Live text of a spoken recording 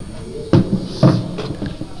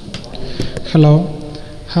Hello,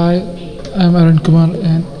 hi, I'm Arun Kumar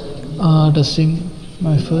and testing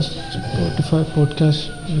my first Spotify podcast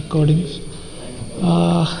recordings.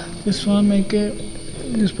 Just want to make a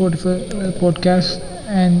this Spotify podcast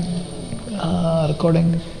and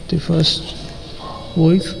recording the first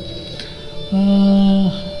voice.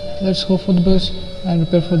 Let's hope for the best and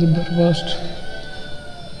prepare for the worst.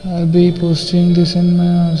 I'll be posting this in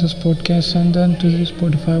my this podcast and then to the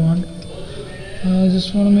Spotify one. I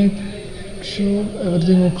just want to make sure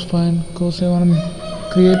everything works fine because I want to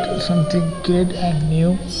create something great and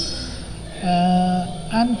new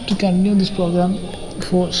and to continue this program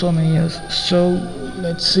for so many years. So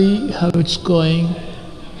let's see uh,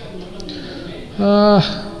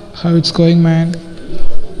 how it's going, man.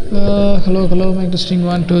 Hello, make testing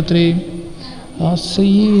 1 2 3.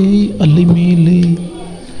 See Ali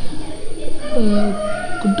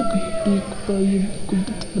good குட்டி குப்பாயம்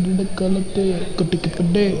good பரிட காலத்தே குட்டிக்கு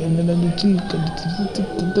பட்டே என்ன நடந்துச்சு கடிச்சு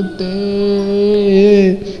தத்தே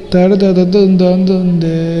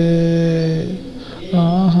தடதந்தந்தே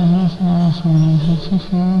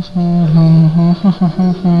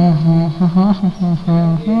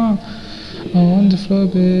on the floor,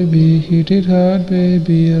 baby, hit it hard,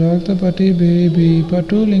 baby, rock the party, baby,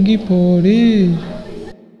 patu lingi podi.